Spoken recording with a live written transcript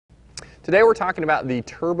Today we're talking about the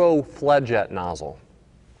Turbo FloodJet nozzle.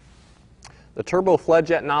 The Turbo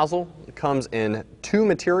FloodJet nozzle comes in two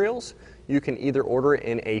materials. You can either order it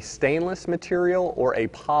in a stainless material or a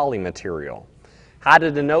poly material. How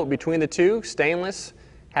to denote between the two: stainless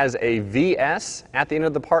has a VS at the end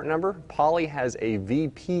of the part number, poly has a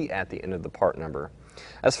VP at the end of the part number.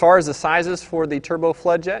 As far as the sizes for the Turbo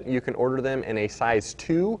FloodJet, you can order them in a size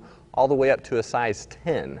 2 all the way up to a size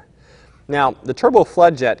 10. Now, the Turbo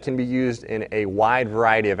FloodJet can be used in a wide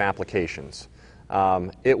variety of applications.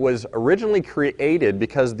 It was originally created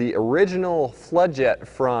because the original FloodJet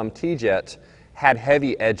from Teejet had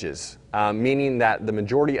heavy edges, meaning that the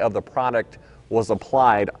majority of the product was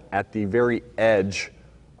applied at the very edge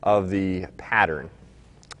of the pattern.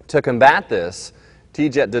 To combat this,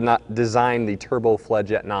 Teejet did not design the Turbo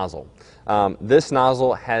FloodJet nozzle. This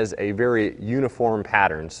nozzle has a very uniform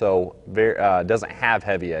pattern, so doesn't have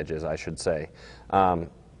heavy edges, I should say.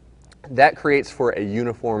 That creates for a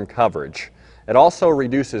uniform coverage. It also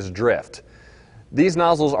reduces drift. These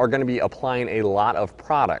nozzles are going to be applying a lot of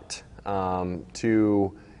product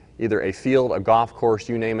to either a field, a golf course,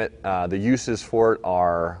 you name it. The uses for it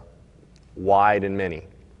are wide and many.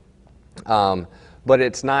 But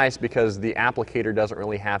it's nice because the applicator doesn't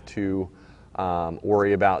really have to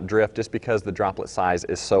worry about drift just because the droplet size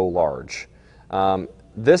is so large.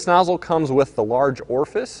 This nozzle comes with the large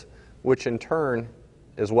orifice, which in turn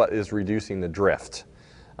is what is reducing the drift.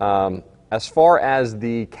 As far as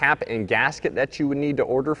the cap and gasket that you would need to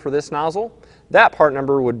order for this nozzle, that part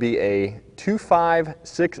number would be a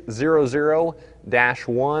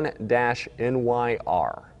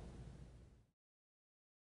 25600-1-NYR.